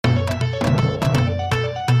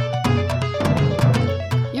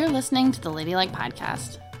listening to the Ladylike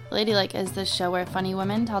Podcast. Ladylike is the show where funny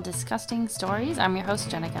women tell disgusting stories. I'm your host,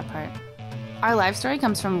 Jenna Gephardt. Our live story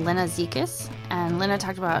comes from Lina Zikas, and Lina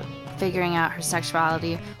talked about figuring out her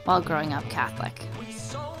sexuality while growing up Catholic.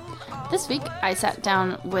 This week, I sat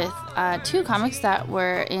down with two comics that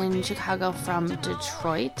were in Chicago from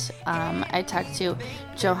Detroit. I talked to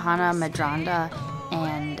Johanna, Medranda,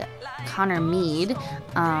 and Connor Meade,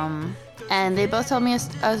 and they both told me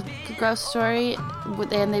a gross story,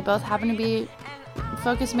 and they both happen to be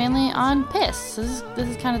focused mainly on piss. So this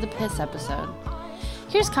is kind of the piss episode.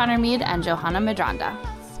 Here's Connor Meade and Johanna Medranda.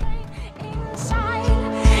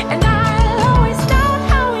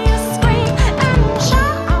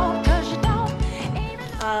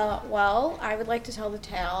 Well, I would like to tell the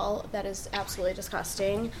tale that is absolutely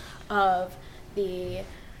disgusting of the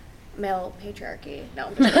male patriarchy. No,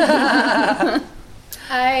 I'm just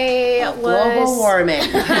global warming.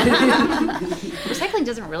 Recycling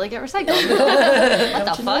doesn't really get recycled. What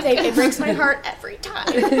the fuck? It breaks my heart every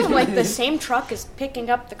time. Like the same truck is picking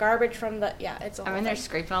up the garbage from the it's. I mean, they're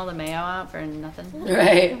scraping all the mayo out for nothing.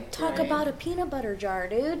 Right. Talk about a peanut butter jar,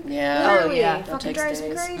 dude. Yeah. Literally, Oh yeah. fucking drives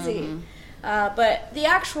me crazy. Mm-hmm. But the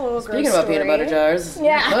actual Speaking gross about story, peanut butter jars,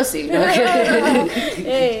 pussy. No,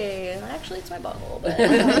 hey, actually, it's my butthole. But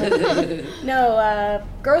no,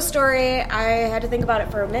 gross story. I had to think about it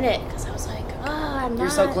for a minute because I was like, You're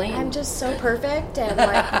so clean. I'm just so perfect and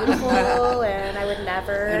like beautiful, and I would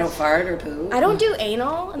never. I don't fart or poo. I don't do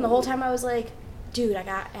anal, and the whole time I was like, dude, I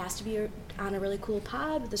got asked to be on a really cool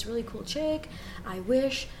pod with this really cool chick. I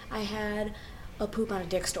wish I had a poop on a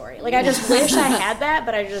dick story. Like, I just wish I had that,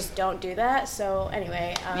 but I just don't do that. So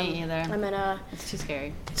anyway, me either. It's too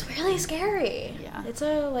scary. It's really scary. Yeah. It's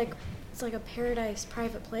like a paradise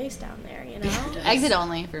private place down there, you know? Exit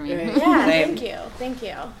only for me. Right. Yeah, thank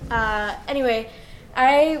you. Anyway,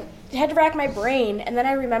 I had to rack my brain, and then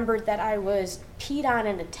I remembered that I was peed on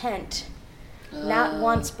in a tent. Not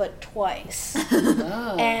once, but twice.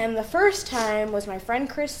 And the first time was my friend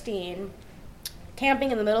Christine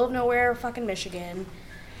camping in the middle of nowhere, fucking Michigan,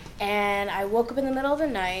 and I woke up in the middle of the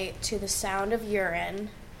night to the sound of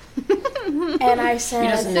urine, and I said,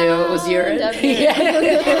 "You just knew it was urine."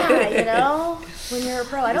 Yeah, you know, when you're a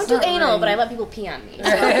pro. I don't do anal, but I let people pee on me. So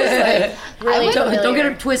it's like really don't get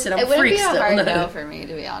it twisted. I'm it wouldn't freak be a still. hard no for me,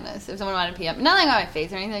 to be honest. If someone wanted to pee up, nothing on my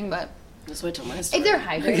face or anything, but just wait till my story. if they're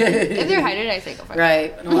hydrated, I say go for it.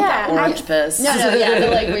 Right. I don't want that orange piss. No, yeah,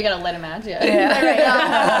 but like we're gonna let him out, yeah. None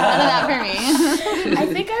of that for me. I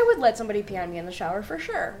think I would let somebody pee on me in the shower for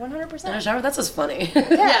sure, 100%. In a shower? That's just funny.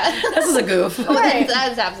 Yeah. This is a goof. Right.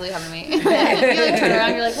 That's absolutely happened to me. You like turn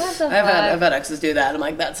around, you're like, what the fuck? I've had exes do that. I'm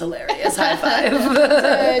like, that's hilarious. High five.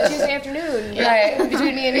 It's a Tuesday afternoon. Right.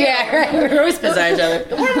 Between me and you. Yeah, right. We're always pissed at each other.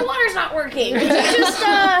 The water's not working. Could you just,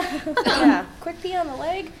 quick pee on the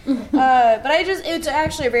leg? But it's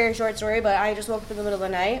actually a very short story, but I just woke up in the middle of the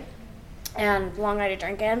night, and long night of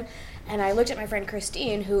drinking, and I looked at my friend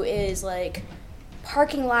Christine, who is, like,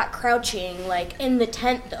 parking lot crouching, like, in the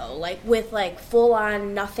tent, though, like, with, like,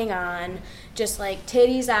 full-on, nothing on, just, like,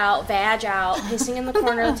 titties out, vag out, pissing in the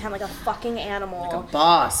corner of the tent like a fucking animal. Like a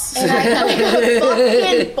boss. And I like a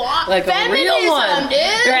fucking boss. Like a real one. Dude.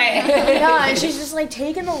 Right. Yeah, and she's just, like,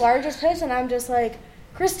 taking the largest piss, and I'm just like,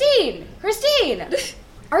 Christine,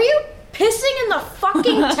 are you pissing in the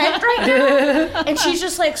fucking tent right now? And she's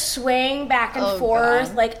just like swaying back and forth,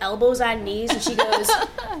 God. Like elbows on knees, and she goes,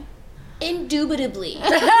 indubitably.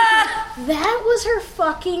 That was her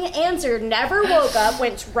fucking answer. Never woke up,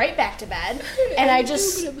 went right back to bed, and I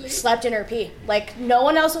just slept in her pee. Like, no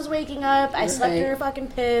one else was waking up. I slept in her fucking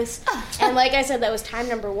piss. And like I said, that was time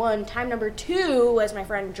number 1. Time number 2 was my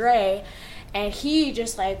friend Dre. And he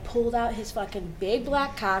just, like, pulled out his fucking big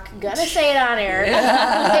black cock, gonna say it on air. It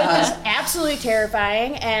was absolutely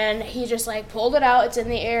terrifying, and he just, like, pulled it out. It's in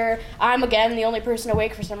the air. I'm, again, the only person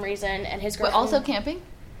awake for some reason, and his girlfriend... But also camping?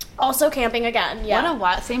 Also camping again, yeah.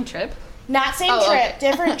 What, same trip? Not same trip, okay.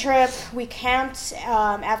 Different trip. We camped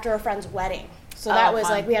after a friend's wedding. So that was,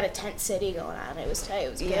 fun. Like, we had a tent city going on. It was tight. It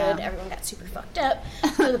was good. Yeah. Everyone got super fucked up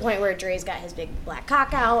to the point where Dre's got his big black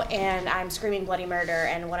cock out, and I'm screaming bloody murder,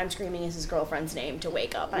 and what I'm screaming is his girlfriend's name to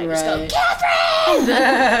wake up. And I just go,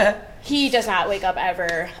 Catherine! He does not wake up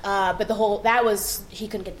ever. But he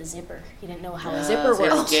couldn't get the zipper. He didn't know how a zipper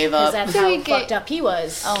worked. Gave up. Because that's how fucked up he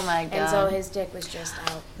was. Oh my God. And so his dick was just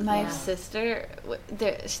out. My sister,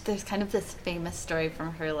 there's kind of this famous story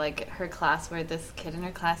from her, like, her class where this kid in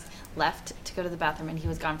her class left to go to the bathroom, and he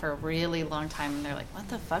was gone for a really long time, and they're like, what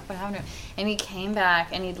the fuck, what happened to him? And he came back,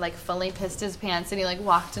 and he'd, like, fully pissed his pants, and he, like,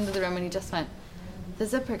 walked into the room, and he just went, the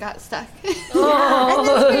zipper got stuck.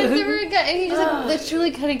 Oh. And he just,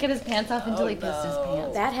 literally couldn't get his pants off until he pissed his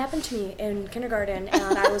pants. That happened to me in kindergarten,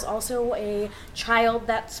 and I was also a child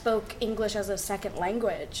that spoke English as a second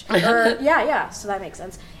language. So that makes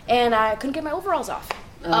sense. And I couldn't get my overalls off.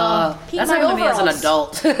 That's happened to me as an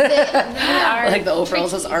adult. Like the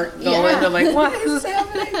overalls just aren't going. I'm like, why is this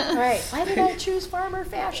happening? Right. Why did I choose farmer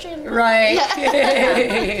fashion? Right.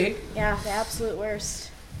 Yeah, the absolute worst.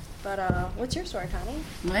 But what's your story, Connie?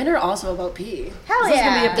 Mine are also about pee. Hell This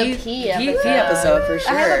yeah. is gonna be a The pee pee episode for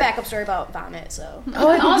sure. I have a backup story about vomit, so.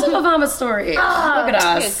 Oh, and also a vomit story. Look at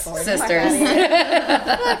us, sisters.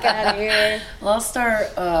 Fuck out of here. Well, I'll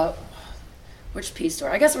start. Which pee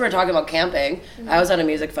story? I guess we were talking about camping. I was at a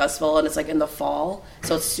music festival, and it's like in the fall,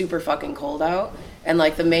 so it's super fucking cold out. And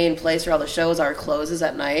like the main place where all the shows are closes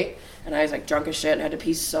at night. And I was like drunk as shit and had to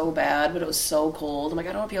pee so bad, but it was so cold. I'm like,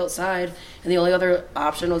 I don't want to pee outside. And the only other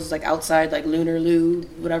option was like outside, like Lunar Loo,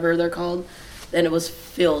 whatever they're called. And it was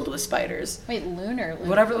filled with spiders. Wait, lunar?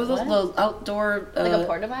 Whatever, it was the outdoor... like a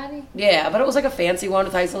porta potty? Yeah, but it was like a fancy one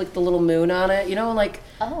with like the little moon on it. You know, like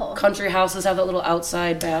country houses have that little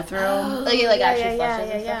outside bathroom. Actually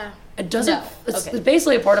flushes and stuff? It doesn't... No. It's Okay.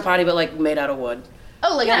 basically a porta potty, but like made out of wood.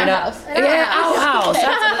 Oh, like an outhouse. Yeah, outhouse.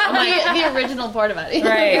 I'm like, the original porta potty.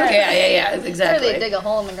 right, yeah, exactly. Where they dig a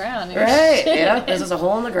hole in the ground. Right, yeah, this is a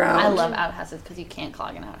hole in the ground. I love outhouses because you can't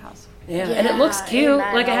clog an outhouse. Yeah, and it looks cute.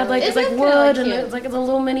 Like it had like it's like wood, and it's like it's a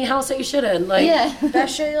little mini house that you shit in. Like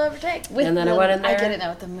Best shit you'll ever take. And then I went in there. I get it now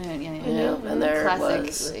with the moon. Yeah. And there was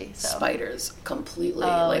Classically, spiders completely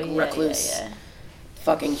recluse. Yeah.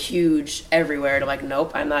 Fucking huge everywhere. And I'm like,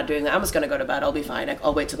 nope, I'm not doing that. I'm just gonna go to bed. I'll be fine.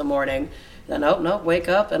 I'll wait till the morning. Then nope, wake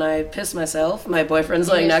up, and I piss myself. My boyfriend's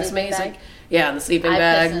laying next to me. He's like, yeah, in the sleeping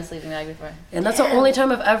bag. I've pissed in a sleeping bag before. And that's the only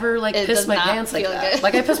time I've ever like It pissed does my not pants like feel that. good.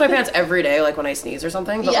 Like I piss my pants every day, like when I sneeze or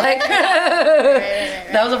something. But Yeah. like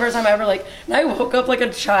that was the first time I ever like. And I woke up like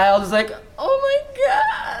a child, was like, oh my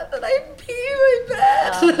god, and I peed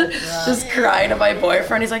my bed. Just crying to my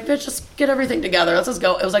boyfriend. He's like, bitch, just get everything together. Let's just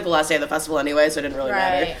go. It was like the last day of the festival anyway, so it didn't really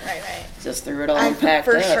matter. Right. Just threw it all I and packed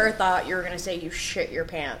for up. sure thought you were gonna say you shit your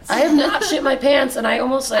pants. I have not shit my pants, and I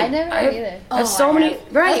almost like I never have, either. I have so many.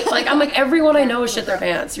 Right, like I'm like everyone I know has shit their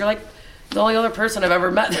pants. You're like the only other person I've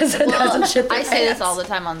ever met that hasn't shit their I pants. say this all the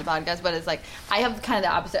time on the podcast, but it's like I have kind of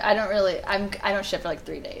the opposite. I don't shit for like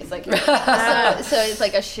 3 days. Like so it's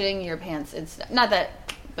like a shitting your pants. It's not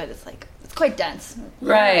that, but it's like it's quite dense.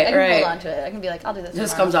 Right, I can right. hold on to it. I can be like, I'll do this. It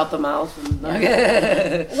just tomorrow. comes out the mouth. And,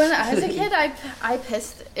 When I was a kid, I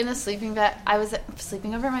pissed in a sleeping bag. I was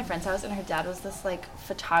sleeping over at my friend's house, and her dad was this like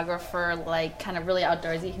photographer, like kind of really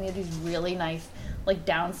outdoorsy. He made these really nice like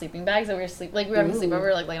down sleeping bags that we were having a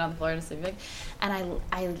sleepover, like laying on the floor in a sleeping bag, and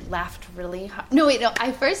I laughed really hard. No, wait, no.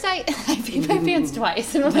 I peed my pants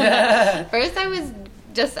twice. First, I was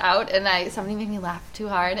just out, and somebody made me laugh too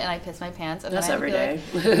hard, and I pissed my pants. And that's then every day.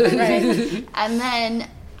 Right. And then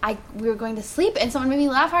we were going to sleep, and someone made me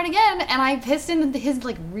laugh hard again, and I pissed in his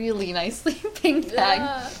like really nice sleeping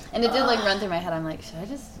bag, and it did like run through my head. I'm like, should I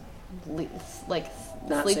just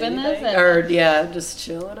Not sleep say in this? anything? Or just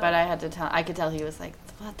chill it out. But I could tell he was like,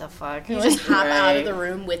 what the fuck? You just hop out Right. of the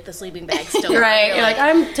room with the sleeping bag still. Right, you're like,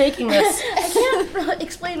 I'm taking this. I can't really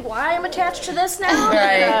explain why I'm attached to this now.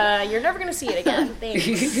 Right. You're never gonna see it again. Thanks.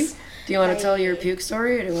 Do you want to tell your puke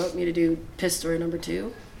story, or do you want me to do piss story number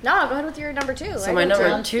 2? No, go ahead with your number 2. So my number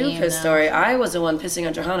on 2 theme piss now. story, I was the one pissing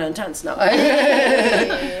on Johanna in tents. No.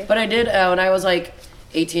 But I did, when I was like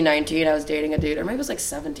 18, 19, I was dating a dude, or maybe it was like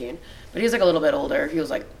 17. But he was like a little bit older. He was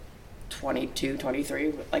like 22,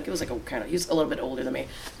 23. Like, it was like he was a little bit older than me.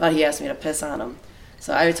 But he asked me to piss on him.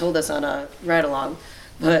 So I told this on a ride-along.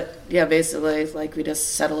 But yeah, basically, like, we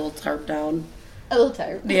just set a little tarp down. A little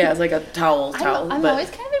tired. Yeah, it's like a towel. I'm but always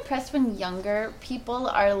kind of impressed when younger people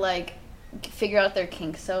are like figure out their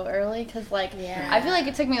kinks so early, because like I feel like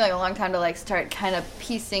it took me like a long time to like start kind of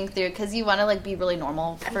piecing through, because you want to like be really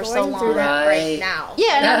normal for so long. Through that Right. right now.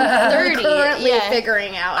 Yeah, and I'm 30. I'm currently yeah.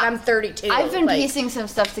 figuring out. And I'm 32. I've been like, piecing some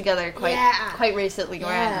stuff together quite recently.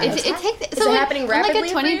 Yeah. It takes. Is it happening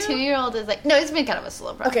rapidly Like a for you? 22-year-old is like, no, it's been kind of a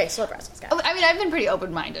slow process. Okay, slow process, guys. I mean, I've been pretty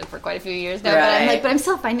open-minded for quite a few years now, Right. but I'm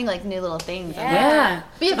still finding like new little things. Yeah.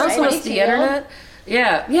 But yeah, Also, it's the internet.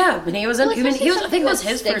 Yeah. And he was in. Well, I think especially it was something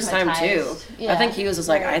his first time too. stigmatized. Yeah. I think he was just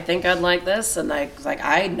like, I think I'd like this, and I was like,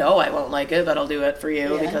 I know I won't like it, but I'll do it for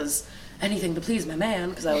you because anything to please my man.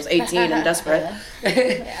 Because I was 18 and desperate.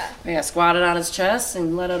 I squatted on his chest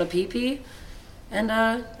and let out a pee pee. And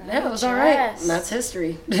it was all right. And that's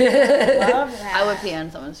history. Love that. I would pee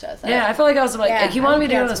on someone's chest. Yeah, I felt like I was like he wanted me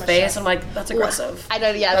to do it on his someone's face. chest. I'm like, that's aggressive. I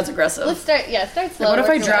don't. Yeah, That's aggressive. Let's start. Yeah, start slow. What if I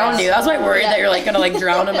work your drown way you? up. I was like worried that you're like gonna like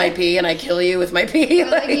drown in my pee and I kill you with my pee.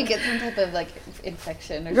 Like you get some type of like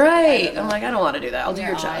infection or something. Right. I'm like, I don't want to do that. I'll do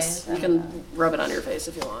your eyes, chest. You can rub it on your face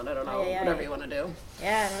if you want. I don't know. Whatever you want to do.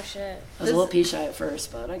 Yeah, no shit. I was a little pee shy at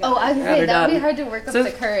first, but I got I was got saying, her that would be done. hard to work up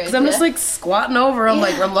the courage. Because I'm just like squatting over him,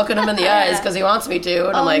 like I'm looking him in the eyes because he wants me to,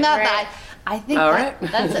 and I'm like, not that. I think All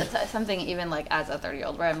that's something even like as a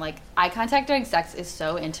 30-year-old where I'm like, eye contact during sex is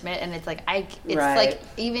so intimate, and it's like like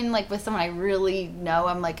even like with someone I really know,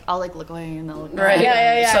 I'm like, I'll like look away and I'll look right,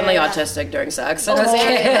 Yeah. suddenly autistic during sex.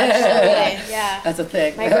 Yeah. That's a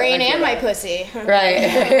thing. My brain and my pussy.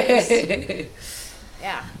 Right.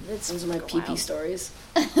 Yeah. Those are my pee-pee stories.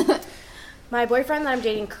 My boyfriend that I'm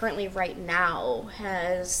dating currently right now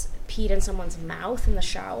has peed in someone's mouth in the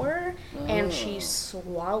shower, and she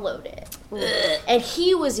swallowed it. And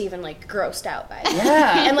he was even, like, grossed out by it.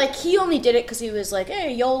 Yeah. And, like, he only did it because he was like,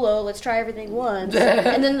 hey, YOLO, let's try everything once.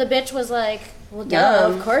 And then the bitch was like, well, duh,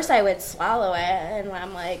 of course I would swallow it. And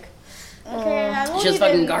I'm like, okay, I won't Just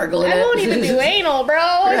fucking gargling I it. won't even do anal, bro.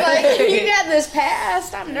 Like, you got this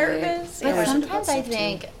passed. I'm nervous. But I sometimes I should've done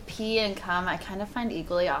think pee and cum I kind of find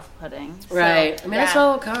equally off-putting. So Right. I mean, I yeah.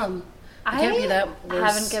 swallow cum. I can't be that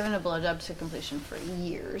worse. haven't given a blowjob to completion for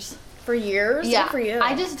years. For years? Yeah, Good for you.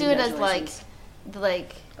 I just do it as like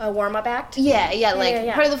a warm-up act?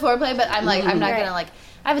 like part of the foreplay. But I'm like, I'm not Right. gonna like.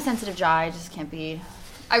 I have a sensitive jaw. I just can't be.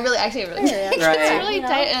 I really Right. it's really You know?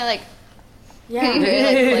 tight and like. Yeah. It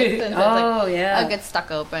clicks and so Oh, it's like, yeah. I'll get stuck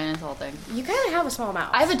open and this whole thing. You kind of have a small mouth.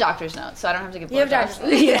 I have a doctor's note, so I don't have to give You have blowjobs.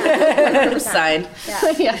 doctor's Yeah. Signed.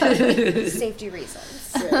 Yeah. Yeah. Safety reasons.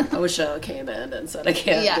 I wish I came in and said I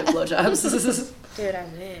can't Yeah. give blowjobs. Dude, I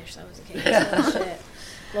wish that was the case. Oh, shit.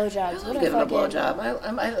 Blowjobs. What a Giving a fucking...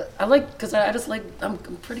 blowjob. I like, because I just like, I'm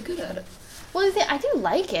pretty good at it. Well, the thing, I do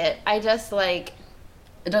like it. I just like.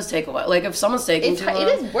 It does take a while. Like, if someone's taking too long. It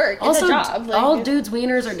is work. It's Also, a job. Like, all dudes'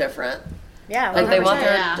 wieners are different. Yeah, Like, they 100%. want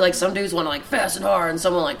their, Yeah. like, some dudes want to, like, fast and hard, and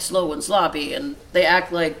someone, like, slow and sloppy, and they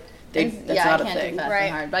act like that's yeah, not I a can't thing. do fast Right.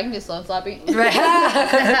 and hard, but I can do slow and sloppy. Right.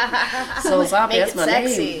 So sloppy, Make that's it my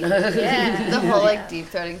sexy. name. Yeah. The whole like deep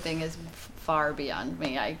throating thing is far beyond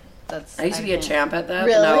me. I used to be a can't. champ at that.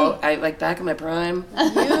 Really? No, I, like, back in my prime. You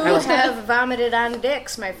have vomited on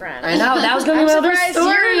dicks, my friend. I know, that was going to be my other Surprised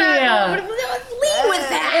story. you're not... Lead with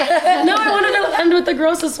that. No, I wanted to end with the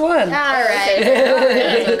grossest one. All right.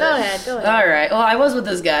 Go ahead. All right. Well, I was with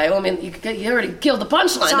this guy. Well, I mean, you already killed the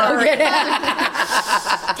punchline. Sorry. No,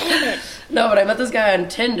 Damn it. No, but I met this guy on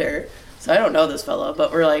Tinder. So I don't know this fella,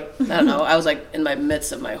 but we're like, I don't know. I was like in my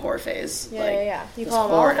midst of my whore phase. Yeah. You just call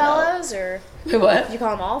them all whoring it out. fellas, or What? you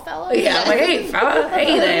call them all fellas? Yeah, I'm like, hey, fella.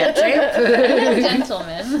 Hey there, champ.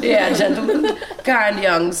 Gentlemen. Yeah, gentlemen. Kind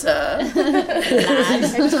young sir. I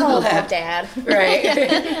just call them all dad. Right.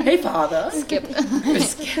 Hey, father. Skip.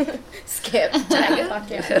 Skip.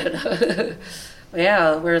 Fuck yeah.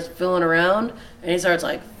 Yeah, we're fooling around, and he starts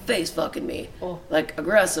like face fucking me, like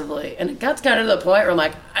aggressively, and it got kind of to the point where I'm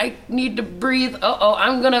like, I need to breathe.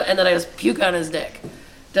 I'm gonna, and then I just puke on his dick,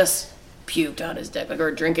 just puked on his dick. Like we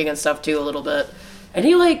were drinking and stuff too a little bit, and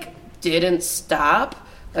he like didn't stop.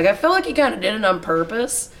 Like I felt like he kind of did it on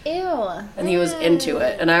purpose, Ew. and he was into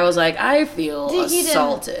it, and I was like, I feel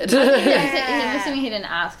assaulted. I'm assuming he didn't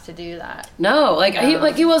ask to do that. No,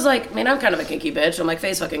 he was like, I mean, I'm kind of a kinky bitch. I'm like,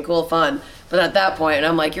 face fucking cool, fun. But at that point,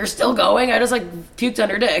 I'm like, you're still going? I just like puked on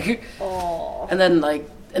her dick. Oh. And then like,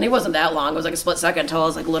 and it wasn't that long. It was like a split second until I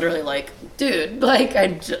was like, literally like, dude, like,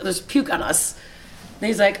 there's puke on us. And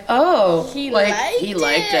he's like, oh, He like liked he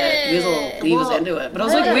liked it. He was into it. But it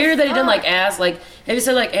was like what the weird that he didn't like fuck? ask. Like, if he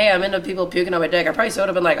said like, hey, I'm into people puking on my dick, I probably would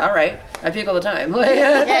have been like, all right, I puke all the time.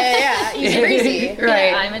 Yeah. Easy breezy. Right.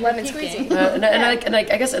 Yeah, I'm in Lemon puking. squeezy. And I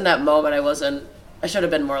guess in that moment I should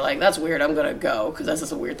have been more like, that's weird, I'm gonna go, because that's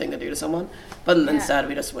just a weird thing to do to someone. But instead,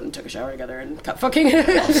 we just went and took a shower together and kept fucking. He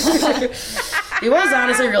was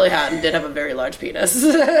honestly really hot and did have a very large penis.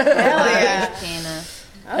 Hell yeah. Penis.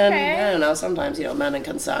 And Okay. I don't know, sometimes, men and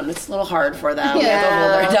consent, it's a little hard for them. Yeah. They have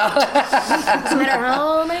to hold their tongue. No matter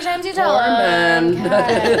how many times you tell Poor them. men.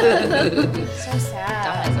 God. So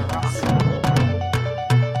sad. As a rock.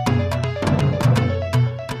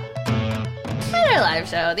 At our live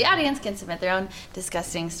show, the audience can submit their own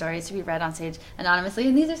disgusting stories to be read on stage anonymously,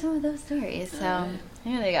 and these are some of those stories. So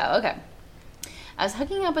here they go. Okay. I was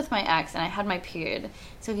hooking up with my ex and I had my period,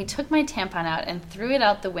 so he took my tampon out and threw it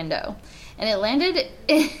out the window. And it landed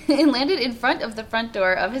in front of the front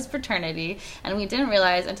door of his fraternity, and we didn't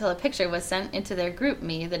realize until a picture was sent into their group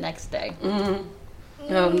me the next day. Oh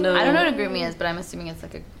no. I don't know what a group me is, but I'm assuming it's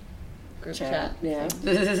like a group chat. Yeah.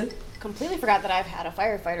 completely forgot that I've had a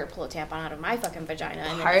firefighter pull a tampon out of my fucking vagina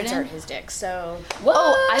and then insert his dick. So What?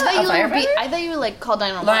 Oh, I thought you would like call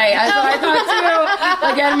 911. Like, I thought too.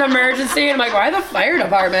 Like, at an emergency, and I'm like, why the fire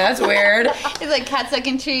department? That's weird. It's like cat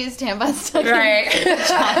sucking trees, tampon stuck Right.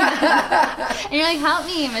 And you're like, help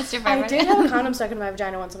me, Mr. Firefighter. I did have a condom stuck in my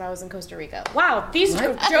vagina once when I was in Costa Rica. Wow, these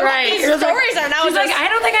Right. these stories are now. She's like, I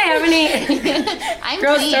don't think I have any I'm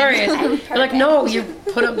gross clean. stories. You're like, no, you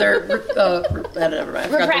put up their, never mind. I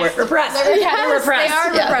forgot the word. Repressed. They're repressed. They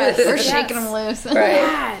are repressed. We're shaking them loose.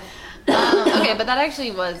 Right. Okay, but that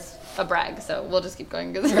actually was a brag, so we'll just keep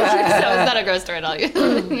going because so it's not a gross story at all.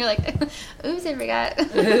 You're like, oops, I forgot.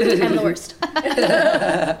 I'm the worst.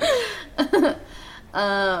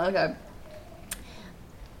 Okay.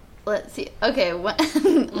 Let's see. Okay,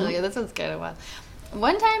 oh yeah, this one's kind of wild.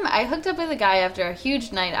 One time, I hooked up with a guy after a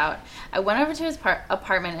huge night out. I went over to his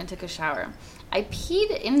apartment and took a shower. I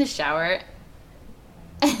peed in the shower,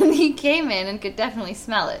 and he came in and could definitely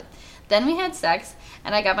smell it. Then we had sex,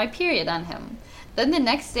 and I got my period on him. Then the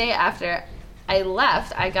next day after I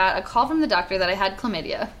left, I got a call from the doctor that I had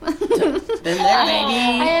chlamydia. Been there,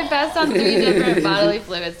 baby. I had passed on 3 different bodily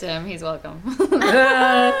fluids to him. He's welcome.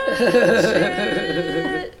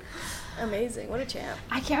 Shit. Amazing. What a champ.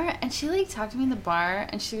 I can't remember. And she like talked to me in the bar,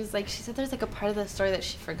 and she was like, she said there's like a part of the story that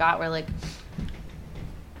she forgot where like,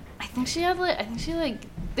 I think she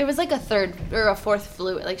there was like a third or a fourth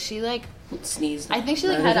fluid. Like she like Sneezed. I think she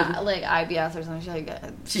like had like IBS or something. She like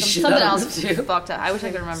shit something on else too. fucked up. I wish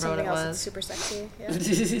I could remember Something what it else was. that's super sexy. Yeah.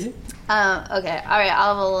 Okay, all right.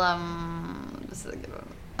 I will. This is a good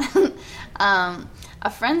one. A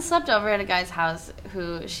friend slept over at a guy's house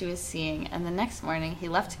who she was seeing, and the next morning he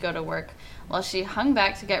left to go to work while she hung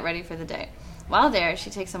back to get ready for the day. While there, she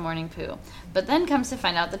takes a morning poo, but then comes to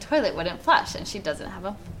find out the toilet wouldn't flush, and she doesn't have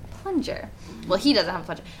a plunger. Well, he doesn't have a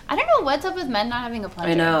plunger. I don't know what's up with men not having a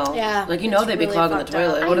plunger. I know. Yeah, Like, you know it's they'd be really clogging the fucked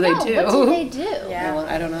up. toilet. What do I know. they do? What do they do? Yeah. Well,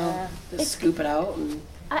 I don't know. Just scoop it out. And...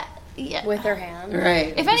 Yeah. With her hand.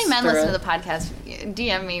 Right. If any Just men throw listen to it. the podcast,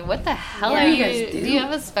 DM me. What the hell Yeah. are you you? guys do? Do you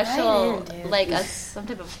have a special, Right in, dude. like some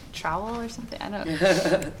type of trowel or something? I don't know.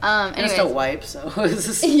 I just Anyways, don't wipe, so it's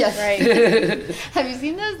just... yes. Right. Have you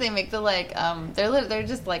seen those? They make the like, they're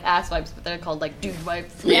just like ass wipes, but they're called like dude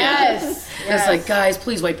wipes. Yes. It's like, guys,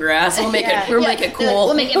 please wipe your ass. We'll make Yeah. it. We'll make it cool.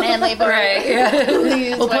 We'll make it manly for Right. Yeah.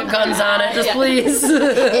 Please We'll wipe put guns your on it, ass. just Yeah. please.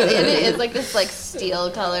 It's like this like steel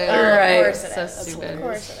color. Right. Of course it So is. stupid. Of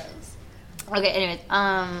course it is. Okay, anyways,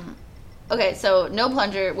 okay, so no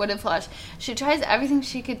plunger, wouldn't flush. She tries everything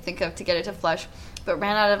she could think of to get it to flush, but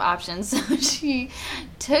ran out of options. So she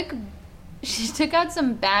took out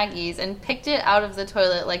some baggies and picked it out of the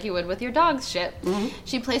toilet like you would with your dog's shit. Mm-hmm.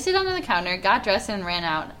 She placed it under the counter, got dressed, and ran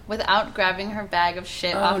out without grabbing her bag of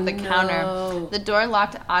shit off the counter. The door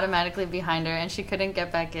locked automatically behind her, and she couldn't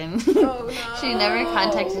get back in. Oh, no. She never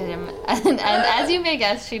contacted him, and as you may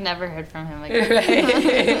guess, she never heard from him again.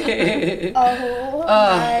 Right. Oh,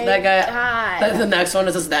 my that guy. God. The next one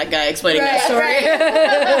is just that guy explaining that story.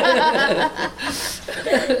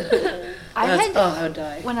 I would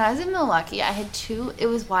die. When I was in Milwaukee, I had it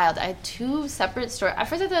was wild. I had 2 separate stories. At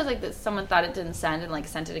first I thought it was like that someone thought it didn't send and like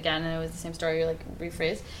sent it again and it was the same story, like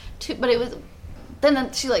rephrased. But it was,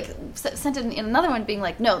 then she like sent it in another one being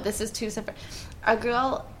like, no, this is 2 separate. A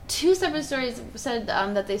girl, 2 separate stories said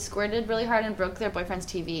that they squirted really hard and broke their boyfriend's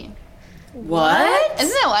TV. What? Isn't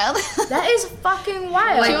that wild? That is fucking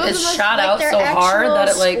wild. Like, it shot out so hard that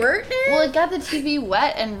it like... Well, it got the TV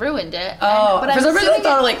wet and ruined it. Oh, but because I really assuming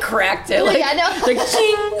thought it like cracked it. Like, I know. Like,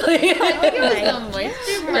 ching! I think it was the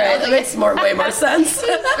moisture. Right, that makes way more sense.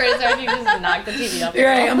 Squirted so hard you just knocked the TV off.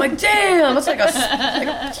 Right, I'm like, damn, it's like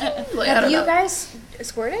a... Like, I don't You know. guys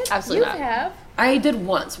squirted? Absolutely You not. have? I did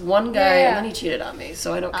once. One guy, Yeah. and then he cheated on me,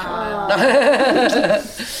 so I don't count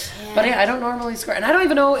it. But yeah, I don't normally squirt. And I don't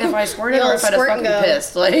even know if I squirted or if I just squirt and fucking go.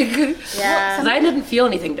 pissed. Like, Yeah. because I didn't feel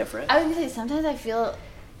anything different. I was gonna say sometimes I feel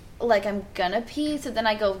like I'm gonna pee, so then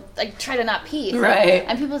I try to not pee. Right.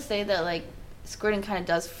 And people say that like squirting kind of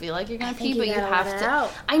does feel like you're gonna pee, think but you you gotta have let to. it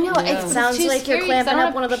out. I know Yeah. it Sounds too like you're scary 'cause I clamping don't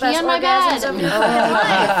up one of the wanna pee best on my orgasms bed. of your fucking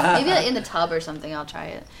life. Maybe in the tub or something. I'll try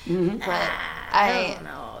it. But I don't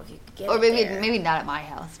know if you could get or it maybe there. maybe not at my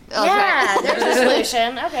house. Yeah, there's a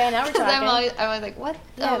solution. Okay, now we're Because talking. I'm always like, what?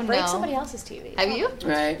 Yeah, Oh break no. somebody else's TV. Have you?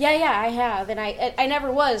 Right. Yeah, I have, and I never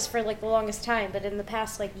was for like the longest time, but in the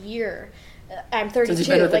past like year, I'm 32. Since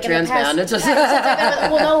you've been with like a trans man, it's just... the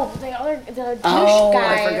douche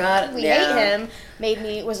guy, I forgot. we hate him,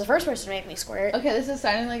 was the first person to make me squirt. Okay, this is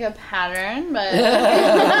sounding like a pattern, but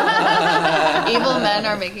evil men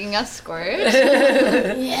are making us squirt.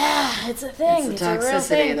 Yeah, it's a thing. It's a real toxicity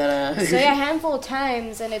thing. that... So yeah, a handful of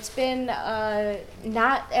times, and it's been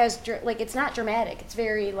not as it's not dramatic. It's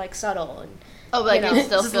very like subtle and. Oh, but like, it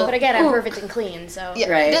still feels... But again, I'm perfect and clean, so... Yeah.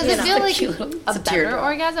 Right. Does it feel like a a better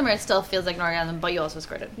orgasm, or it still feels like an orgasm, but you also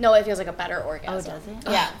squirted? No, it feels like a better orgasm. Oh, does it?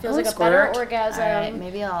 Yeah, it feels like a squirt. better orgasm. All right,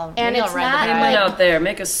 maybe I'll And maybe it's I'll ride not the Anyone ride. out there,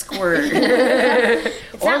 make a squirt.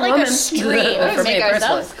 It's not like a stream. For Make me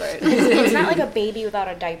ourselves personally. squirt. It's not like a baby without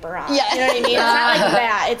a diaper on. Yeah. You know what I mean? It's not like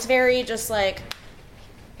that. It's very just like...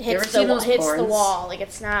 hits the porns? wall. Like,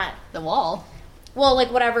 it's not... The wall. Well,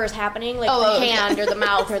 like, whatever is happening, like the hand or the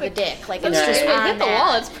mouth or the dick. Like, it's just It on hit the that.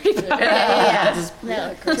 wall. It's pretty powerful. Yeah. Just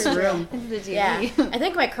No, across the room. The TV. Yeah, I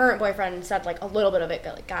think my current boyfriend said like a little bit of it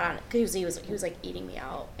got on it because he was like eating me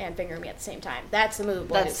out and fingering me at the same time. That's the move,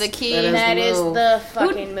 boys. That's the key. That is the move. the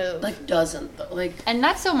fucking move. Like, doesn't, though. Like... And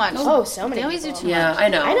not so much. Oh, so many They always do people. too Yeah, much. I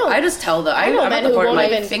know. I just tell them. I'm men at the who point won't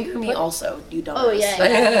like, even finger me also, you dumbass. Oh yeah,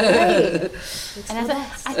 right. And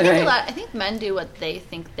I think I think men do what they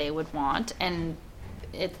think they would want, and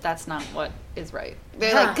that's not what is right.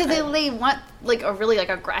 They're like, because they want like a really like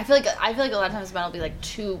a. I feel like a lot of times men will be like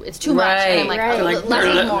it's too much, and I'm like, Right. oh, Like, less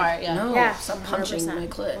is more. Yeah. No, Yeah, stop punching 100%. my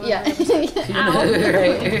clit. Yeah.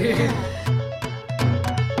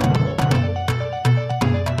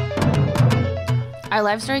 Our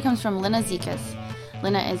live story comes from Lina Zikas.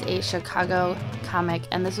 Lina is a Chicago comic,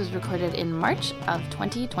 and this was recorded in March of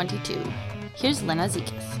 2022. Here's Lina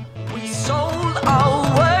Zikas. We sold our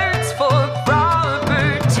words for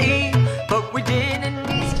property, but we didn't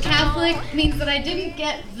need Catholic means that I didn't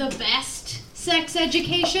get the best sex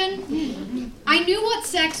education. I knew what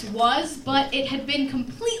sex was, but it had been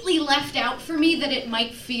completely left out for me that it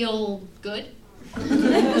might feel good.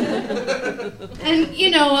 And,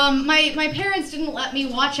 my parents didn't let me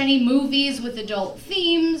watch any movies with adult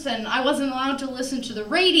themes, and I wasn't allowed to listen to the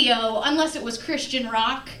radio unless it was Christian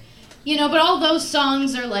rock. But all those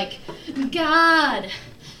songs are like, God,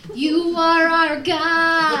 you are our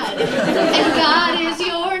God, and God is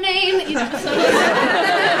your name.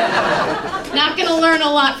 Not gonna learn a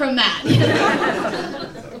lot from that.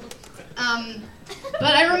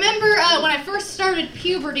 But I remember when I first started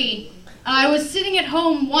puberty, I was sitting at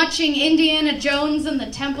home watching Indiana Jones and the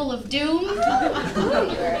Temple of Doom.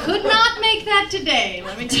 Could not make that today,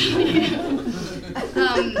 let me tell you.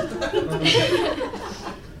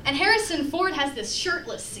 And Harrison Ford has this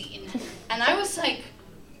shirtless scene, and I was like,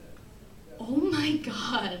 oh my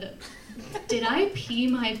God, did I pee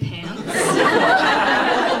my pants?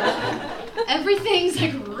 Everything's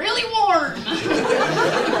like really warm.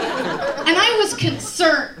 And I was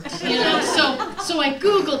concerned, so I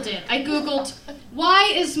Googled it. I Googled,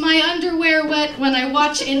 why is my underwear wet when I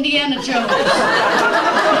watch Indiana Jones?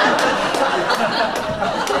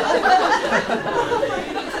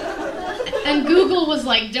 And Google was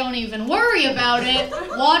like, don't even worry about it.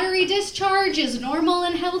 Watery discharge is normal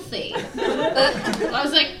and healthy. I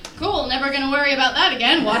was like, cool, never gonna worry about that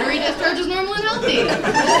again. Watery discharge is normal and healthy.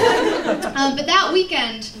 But that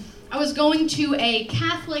weekend, I was going to a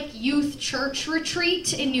Catholic youth church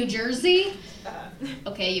retreat in New Jersey.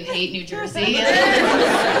 Okay, you hate New Jersey.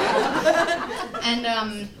 And,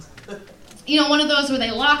 one of those where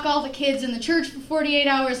they lock all the kids in the church for 48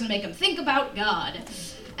 hours and make them think about God.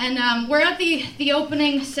 And we're at the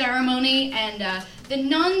opening ceremony, and the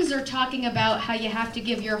nuns are talking about how you have to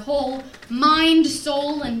give your whole mind,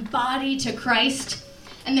 soul, and body to Christ.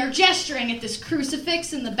 And they're gesturing at this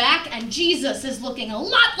crucifix in the back, and Jesus is looking a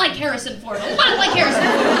lot like Harrison Ford, a lot like Harrison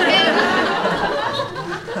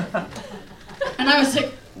Ford. And I was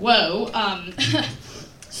like, whoa,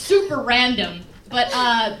 super random. But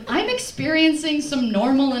I'm experiencing some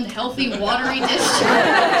normal and healthy watery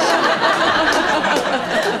discharge.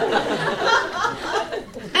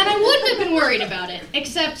 And I wouldn't have been worried about it,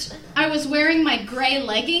 except I was wearing my gray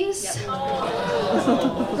leggings. Yep.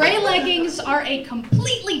 Gray leggings are a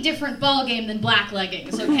completely different ballgame than black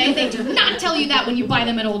leggings, okay? They do not tell you that when you buy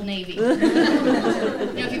them at Old Navy.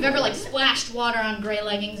 If you've ever, splashed water on gray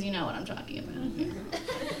leggings, you know what I'm talking about.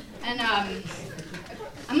 And,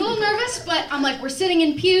 I'm a little nervous, but I'm like, we're sitting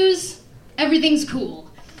in pews, everything's cool.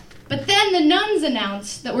 But then the nuns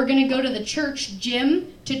announced that we're going to go to the church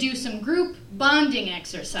gym to do some group bonding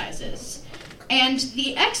exercises. And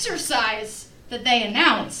the exercise that they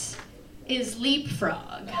announce is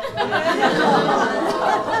leapfrog.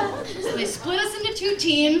 So they split us into 2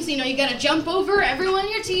 teams. You know, you gotta jump over everyone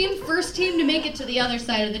in your team. First team to make it to the other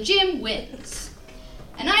side of the gym wins.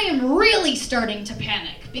 And I am really starting to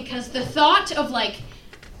panic because the thought of like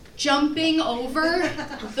jumping over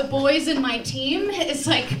the boys in my team is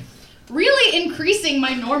like really increasing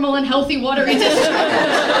my normal and healthy water intake.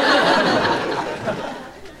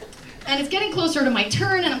 And it's getting closer to my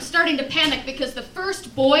turn, and I'm starting to panic because the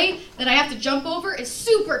first boy that I have to jump over is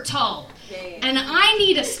super tall. And I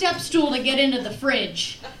need a step stool to get into the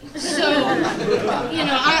fridge. So, you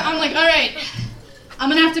know, I'm like, all right, I'm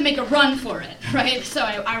gonna have to make a run for it, right? So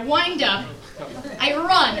I wind up, I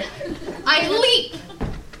run, I leap,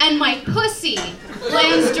 and my pussy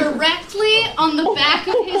lands directly on the back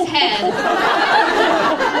of his head.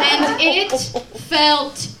 And it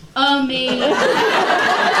felt amazing.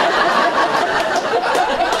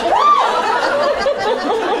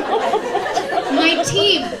 My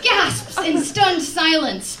team gasps in stunned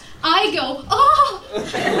silence. I go, oh!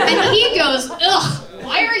 And he goes, ugh,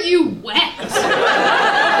 why are you wet?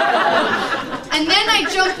 And then I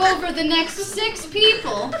jump over the next 6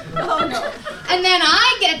 people. Oh, no. And then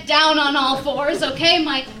I get down on all fours, okay?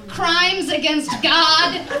 My crimes against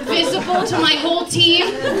God visible to my whole team.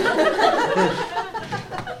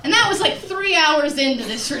 And that was like 3 hours into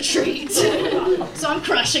this retreat. So I'm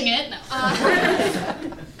crushing it. No.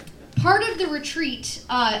 Part of the retreat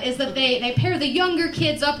is that they pair the younger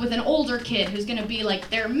kids up with an older kid who's going to be like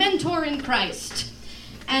their mentor in Christ.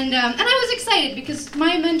 And I was excited because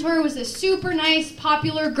my mentor was this super nice,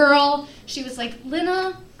 popular girl. She was like,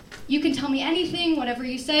 Lina, you can tell me anything, whatever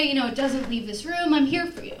you say, you know, it doesn't leave this room, I'm here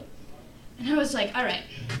for you. And I was like, all right,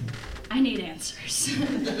 I need answers.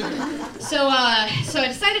 So I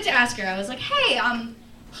decided to ask her. I was like, hey,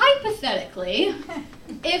 hypothetically,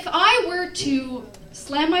 if I were to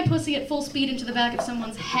slam my pussy at full speed into the back of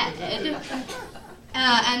someone's head,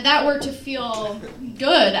 and that were to feel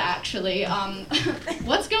good, actually,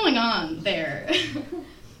 what's going on there?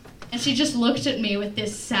 And she just looked at me with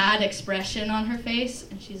this sad expression on her face,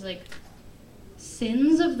 and she's like,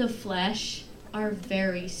 sins of the flesh are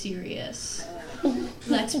very serious.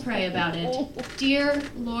 Let's pray about it. Dear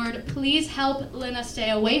Lord, please help Lina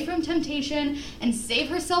stay away from temptation and save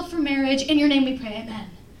herself from marriage. In your name we pray, amen.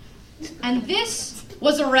 And this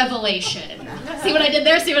was a revelation. See what I did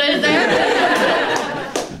there? See what I did there?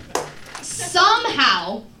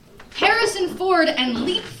 Somehow, Harrison Ford and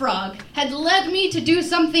Leapfrog had led me to do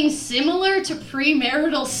something similar to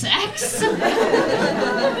premarital sex.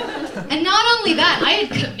 And not only that, I had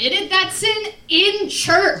committed that sin in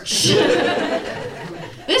church.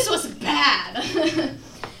 This was bad.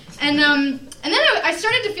 And then I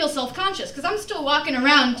started to feel self-conscious because I'm still walking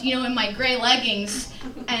around, you know, in my gray leggings,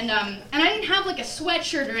 and I didn't have like a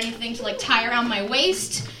sweatshirt or anything to like tie around my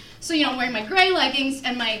waist. So, you know, I'm wearing my gray leggings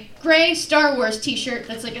and my gray Star Wars t-shirt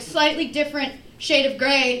that's like a slightly different shade of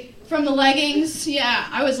gray from the leggings. Yeah,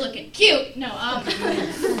 I was looking cute. No,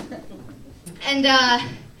 and I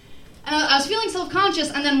was feeling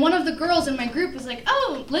self-conscious, and then one of the girls in my group was like,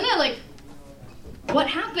 oh, Lina, like, what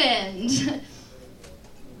happened?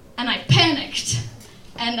 And I panicked,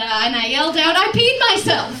 and I yelled out, I peed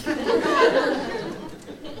myself!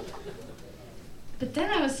 But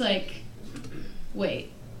then I was like,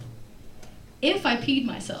 wait, if I peed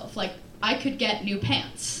myself, like, I could get new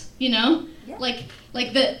pants, you know? Yeah.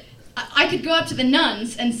 I could go up to the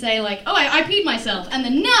nuns and say, like, oh, I peed myself, and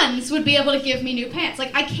the nuns would be able to give me new pants.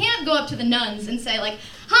 Like, I can't go up to the nuns and say, like,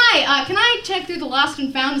 hi, can I check through the lost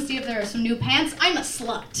and found to see if there are some new pants? I'm a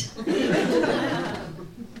slut.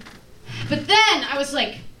 But then I was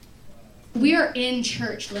like, we are in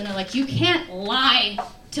church, Lina. Like, you can't lie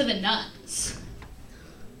to the nuns.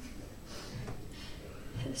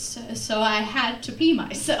 So I had to pee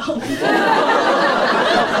myself.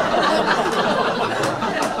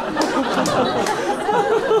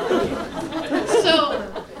 So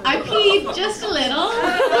I peed just a little.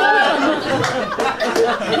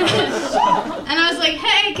 And I was like,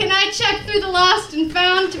 hey, can I check through the lost and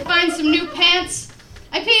found to find some new pants?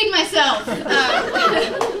 I peed myself.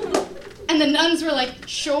 And the nuns were like,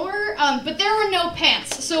 sure, but there were no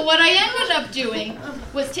pants. So what I ended up doing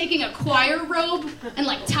was taking a choir robe and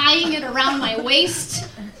like tying it around my waist.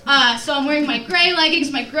 So I'm wearing my gray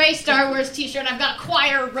leggings, my gray Star Wars t-shirt, and I've got a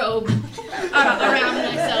choir robe around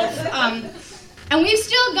myself. And we've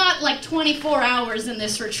still got like 24 hours in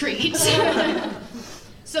this retreat.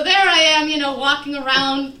 So there I am, you know, walking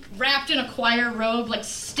around wrapped in a choir robe, like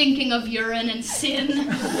stinking of urine and sin.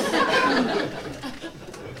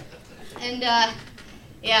 And,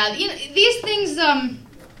 yeah, you know, these things,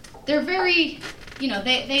 they're very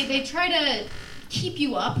they try to keep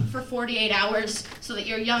you up for 48 hours so that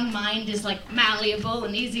your young mind is like malleable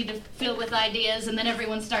and easy to fill with ideas, and then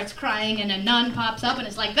everyone starts crying and a nun pops up and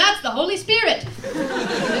it's like, that's the Holy Spirit.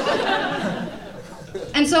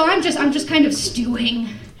 And so I'm just kind of stewing,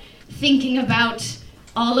 thinking about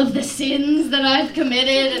all of the sins that I've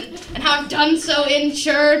committed and how I've done so in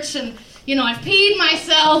church, and I've peed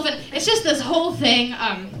myself, and it's just this whole thing.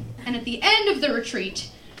 And at the end of the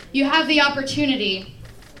retreat, you have the opportunity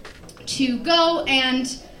to go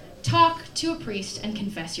and talk to a priest and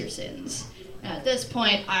confess your sins. And at this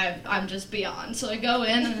point, I'm just beyond. So I go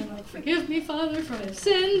in and I'm like, forgive me, Father, for I've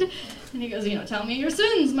sinned. And he goes, tell me your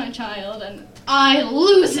sins, my child. And I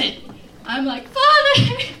lose it. I'm like, Father,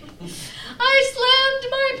 I slammed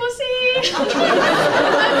my pussy. I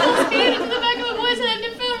almost peed into the back of a boy's head and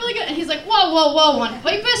it felt really good. And he's like, whoa, on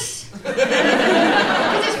purpose?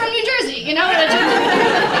 Because he's from New Jersey,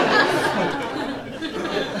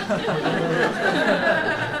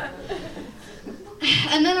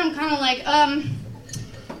 And then I'm kind of like,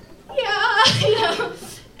 yeah,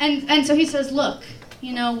 And so he says, look,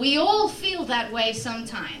 we all feel that way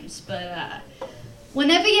sometimes, but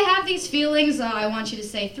whenever you have these feelings, I want you to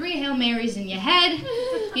say 3 Hail Marys in your head,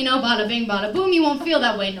 bada bing, bada boom, you won't feel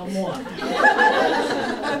that way no more.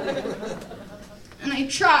 And I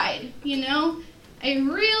tried, I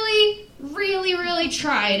really, really, really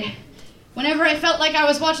tried. Whenever I felt like I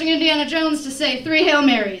was watching Indiana Jones to say 3 Hail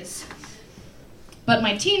Marys. But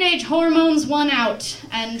my teenage hormones won out,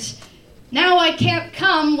 and now I can't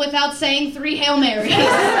come without saying 3 Hail Marys.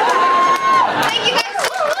 Thank you guys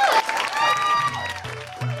so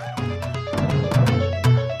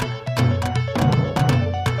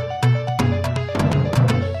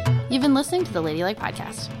much. You've been listening to the Ladylike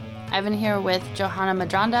Podcast. I've been here with Johanna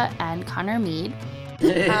Medranda and Connor Meade.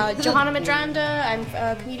 Johanna Medranda, I'm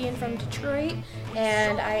a comedian from Detroit,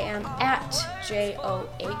 and I am at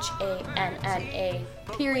JOHANNA,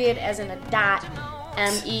 period, as in a dot,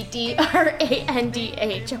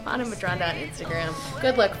 MEDRANDA, Johanna Medranda on Instagram.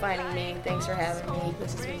 Good luck finding me. Thanks for having me.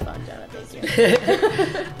 This has been fun, Jonah. Thank you.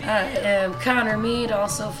 I am Connor Meade,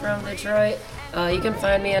 also from Detroit. You can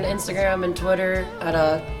find me on Instagram and Twitter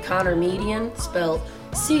at Connor Median, spelled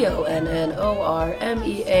CONNORMEAD.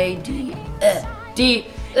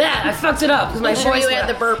 I fucked it up because my voice. You had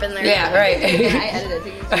the burp in there. Yeah, right. I edited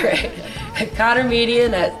it. All right. Connor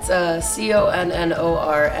Median at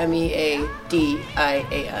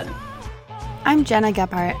CONNORMEADIAN. I'm Jenna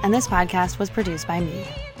Gephardt, and this podcast was produced by me.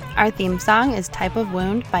 Our theme song is Type of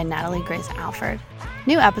Wound by Natalie Grace Alford.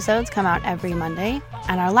 New episodes come out every Monday,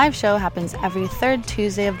 and our live show happens every third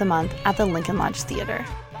Tuesday of the month at the Lincoln Lodge Theater.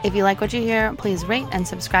 If you like what you hear, please rate and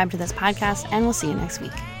subscribe to this podcast, and we'll see you next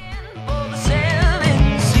week.